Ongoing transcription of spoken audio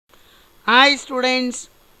Hi students,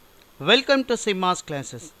 welcome to Simmas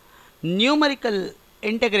classes. Numerical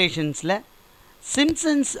integrations la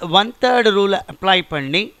Simpson's 1/3 rule apply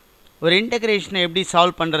பண்ணி ஒரு integration எப்படி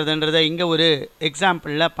solve பண்றதுன்றதை இங்க ஒரு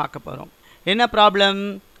exampleல பார்க்க போறோம். என்ன problem?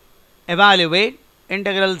 Evaluate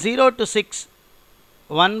integral 0 to 6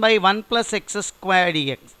 1 by 1 plus x square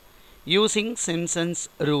dx using Simpson's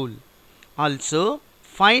rule. Also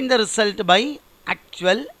find the result by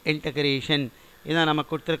actual integration. இதான் நம்ம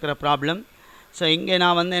கொடுத்திருக்கிற ப்ராப்ளம். ஸோ இங்கே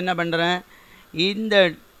நான் வந்து என்ன பண்ணுறேன், இந்த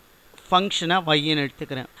ஃபங்க்ஷனை வைன்னு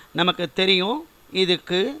எடுத்துக்கிறேன். நமக்கு தெரியும்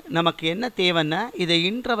இதுக்கு நமக்கு என்ன தேவைன்னா இதை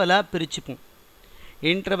இன்டர்வலாக பிரிச்சுப்போம்.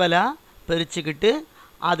 இன்டர்வலாக பிரிச்சுக்கிட்டு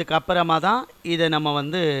அதுக்கப்புறமா தான் இதை நம்ம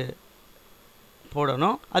வந்து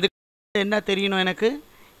போடணும். அதுக்கு என்ன தெரியணும், எனக்கு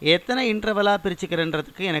எத்தனை இன்டர்வலாக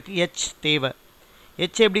பிரிச்சுக்கிறேன்றதுக்கு எனக்கு h தேவை.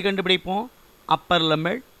 h எப்படி கண்டுபிடிப்போம்? Upper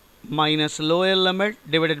limit minus lower limit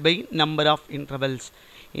divided by number of intervals.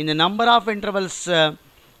 இந்த number of intervals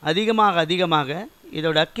அதிகமாக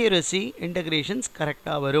இதோட accuracy integrations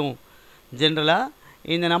கரெக்டாக வரும். ஜென்ரலாக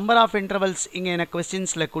இந்த number of intervals இங்கே எனக்கு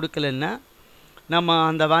கொஸ்டின்ஸில் கொடுக்கலன்னா நம்ம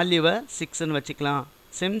அந்த வேல்யூவை 6ன்னு வச்சுக்கலாம்.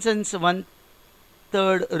 சிம்சன்ஸ்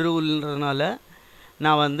 1/3 ரூல்ன்றதுனால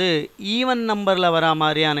நான் வந்து ஈவன் நம்பரில் வரா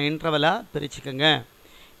மாதிரியான இன்டர்வலாக பிரிச்சுக்கோங்க.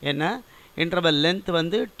 ஏன்னா இன்டர்வல் லென்த்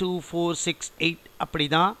வந்து 2, 4, 6, 8 அப்படி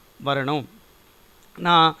தான் வரணும்.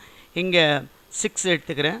 நான் இங்கே 6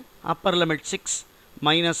 எடுத்துக்கிறேன். Upper limit 6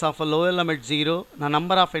 minus of lower limit 0. நான்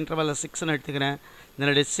நம்பர் ஆஃப் இன்டர்வலில் 6ன்னு எடுத்துக்கிறேன். then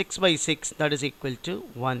it is 6 by 6 that is equal to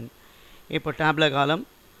 1. இப்போ டேப்லர் காலம்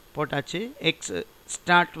போட்டாச்சு. x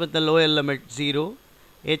start with the lower limit 0.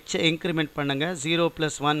 h increment பண்ணுங்க. 0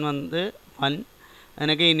 plus 1 வந்து 1 and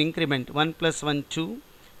again increment 1 plus 1 2,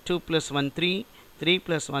 2 plus 1 3, 3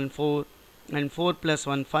 plus 1 4 and 4 plus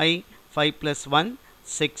 1 5, 5 plus 1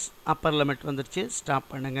 6. upper limit வந்துருச்சு. Stop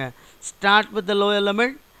பண்ணுங்க. start with the lower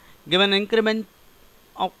limit, give an increment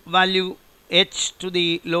of value h to the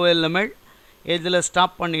lower limit. இதில்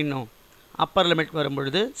stop பண்ணிடணும். Upper limit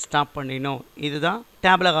வரும்பொழுது stop பண்ணிடணும். இதுதான்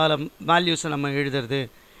டேப்லர் காலம் வேல்யூஸை நம்ம எழுதுறது.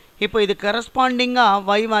 இப்போ இது கரஸ்பாண்டிங்காக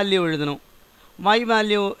y வேல்யூ எழுதணும். y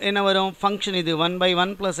வேல்யூ என்ன வரும்? ஃபங்க்ஷன் இது 1 by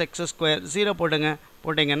 1 plus x square 0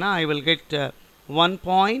 போட்டிங்கன்னா I will get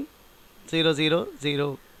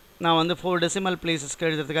 1.000. நான் வந்து 4 டெசிமல் பிளேஸஸ்க்கு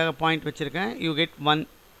எழுதுறதுக்காக பாயிண்ட் வச்சுருக்கேன். You get 1.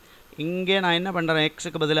 இங்கே நான் என்ன பண்ணுறேன்,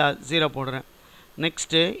 எக்ஸுக்கு பதிலாக 0 போடுறேன்.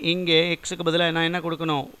 நெக்ஸ்ட்டு இங்கே எக்ஸுக்கு பதிலாக நான் என்ன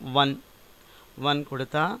கொடுக்கணும்? 1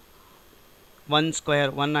 கொடுத்தா 1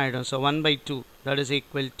 ஸ்கொயர் 1 ஆகிடும். So 1 by 2 that is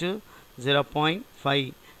equal to 0.5.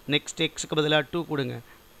 Next எக்ஸுக்கு பதிலாக 2 கொடுங்க.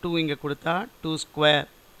 2 இங்கே கொடுத்தா 2 ஸ்கொயர்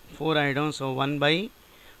 4 ஆகிடும். So 1 by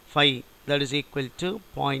 5 that is equal to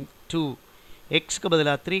 0.2. எக்ஸ்க்கு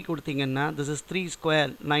பதிலாக 3 கொடுத்தீங்கன்னா this is 3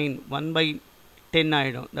 ஸ்கொயர் 9, 1 by 10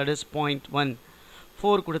 ஆகிடும். That is 0.1.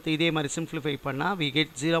 4 கொடுத்து இதே மாதிரி சிம்பிளிஃபை பண்ணால் we get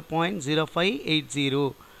 0.0580.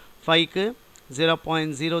 5க்கு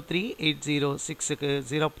 0.0380, 6க்கு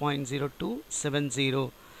 0.0270.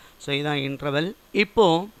 ஸோ இதுதான் இன்டர்வல்.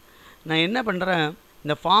 இப்போது நான் என்ன பண்ணுறேன்,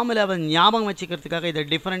 இந்த ஃபார்முலாவை ஞாபகம் வச்சுக்கிறதுக்காக இதை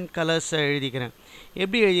டிஃப்ரெண்ட் கலர்ஸை எழுதிக்கிறேன்.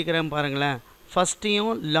 எப்படி எழுதிக்கிறேன் பாருங்களேன்.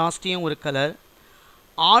 ஃபஸ்ட்டையும் லாஸ்ட்டையும் ஒரு கலர்,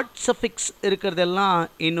 ஆட் சஃபிக்ஸ் இருக்கிறதெல்லாம்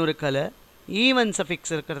இன்னொரு கலர், ஈவன்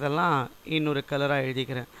சஃபிக்ஸ் இருக்கிறதெல்லாம் இன்னொரு கலராக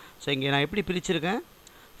எழுதிக்கிறேன். ஸோ இங்கே நான் எப்படி பிரிச்சுருக்கேன்,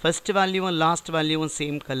 ஃபஸ்ட் வேல்யூவும் லாஸ்ட் வேல்யூவும்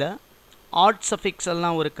சேம் கலர், ஆட் சஃபிக்ஸ்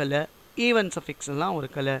எல்லாம் ஒரு கலர், ஈவன் சஃபிக்ஸ் எல்லாம் ஒரு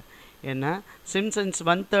கலர். ஏன்னா சிம்சன்ஸ்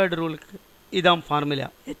 1/3 ரூலுக்கு இதான் formula.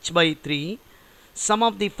 h/3 some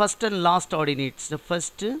of the first and last ordinates, the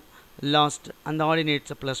first last அந்த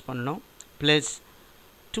ஆர்டினேட்ஸை ப்ளஸ் பண்ணணும், plus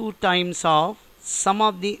 2 times of sum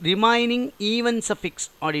of the remaining even suffix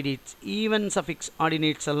ordinates. even suffix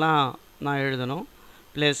ordinates எல்லாம் நான் எழுதணும்.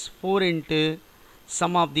 plus 4 into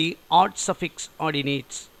sum of the odd suffix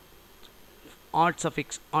ordinates. odd suffix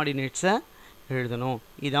ordinates எழுதணும்.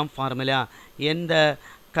 இதுதான் formula. எந்த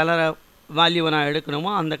கலரை வேல்யூவை நான்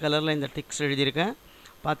எடுக்கணுமோ அந்த கலரில் இந்த டிக்ஸ் எழுதியிருக்கேன்.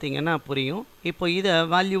 பார்த்தீங்கன்னா புரியும். இப்போ இதை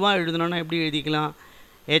வேல்யூவாக எழுதணும்னா எப்படி எழுதிக்கலாம்?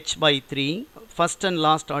 h/3 first and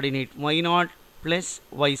last ordinate y0 plus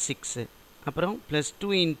y6, அப்புறம் plus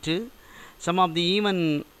 2 into some of the even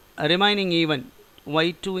remaining even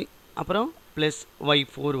y2, அப்புறம் ப்ளஸ்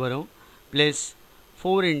y4 வரும், plus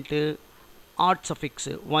 4 into add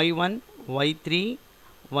suffix y1, y3,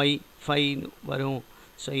 y5 வரும்.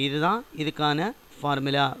 ஸோ இதுதான் இதுக்கான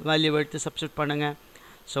ஃபார்முலா. வேல்யூ எடுத்து சப்ஸ்டியூட் பண்ணுங்கள்.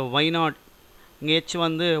 ஸோ y0 இங்கே h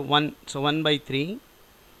வந்து 1, ஸோ 1/3,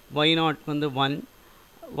 y0 வந்து 1,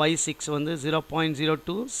 y6 வந்து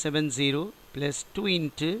 0.0270 plus 2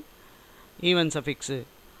 into even suffix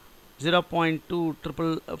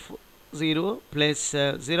 0.2000 plus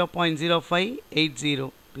 0.0580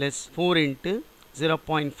 plus 4 into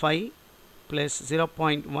 0.5 plus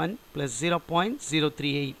 0.1 plus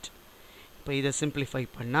 0.038. இப்போ இதை சிம்பிளிஃபை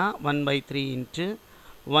பண்ணால் 1/3 இன்ட்டு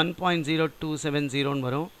 1.0270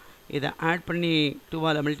 வரும். இதை ஆட் பண்ணி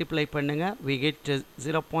 2ஆல் மல்டிப்ளை பண்ணுங்கள், we get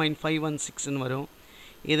 0.516 வரும்.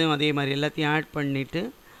 இதுவும் அதே மாதிரி எல்லாத்தையும் ஆட் பண்ணிவிட்டு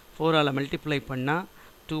 4ஆல் மல்டிப்ளை பண்ணால்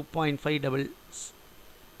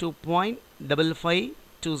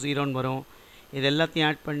 2.5520 வரும். இது எல்லாத்தையும்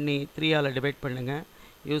ஆட் பண்ணி 3ஆல் டிவைட் பண்ணுங்கள்.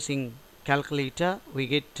 Using calculator we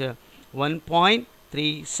get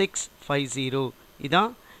 1.3650.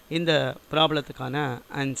 இதான் இந்த ப்ராப்ளத்துக்கான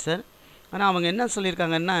ஆன்சர். ஆனால் அவங்க என்ன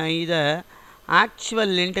சொல்லியிருக்காங்கன்னா இதை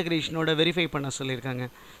ஆக்சுவல் இன்டகிரேஷனோட வெரிஃபை பண்ண சொல்லியிருக்காங்க.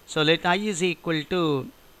 So let I is equal to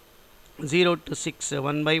 0 to 6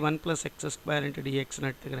 1/1+x² into dx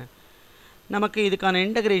எடுத்துக்கிறேன். நமக்கு இதுக்கான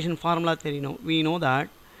இன்டகிரேஷன் ஃபார்முலா தெரியணும். we know that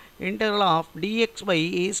integral of dx by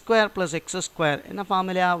a square plus x square என்ன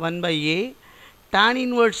formula? 1/a tan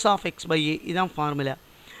inverse of x by a இதான் formula.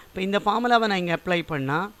 இப்போ இந்த ஃபார்முலாவை நான் இங்கே அப்ளை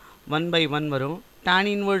பண்ணால் 1/1 வரும், tan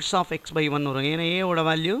inverse of x by 1 வரும். ஏன்னா ஏவோட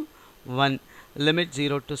வேல்யூ 1, லிமிட்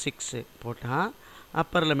 0 to 6 போட்டால்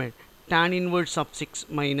upper limit tan inverse of 6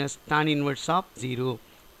 minus tan inverse of 0.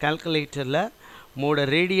 கால்குலேட்டரில் மோட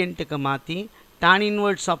ரேடியண்ட்டுக்கு மாற்றி tan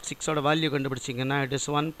inverse of 6ஓட value கண்டுபிடிச்சிங்கன்னா it is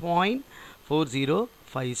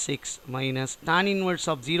 1.4056 minus tan inverse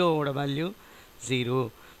of 0ஓட value 0.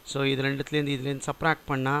 So இது ரெண்டுத்துலேருந்து சப்ராக்ட்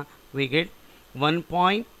பண்ணால் we get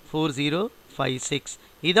 1.4056.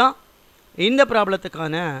 இதான் இந்த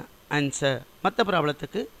ப்ராப்ளத்துக்கான answer. மற்ற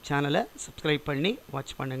ப்ராப்ளத்துக்கு சேனலை சப்ஸ்கிரைப் பண்ணி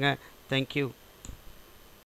வாட்ச் பண்ணுங்கள். தேங்க்யூ.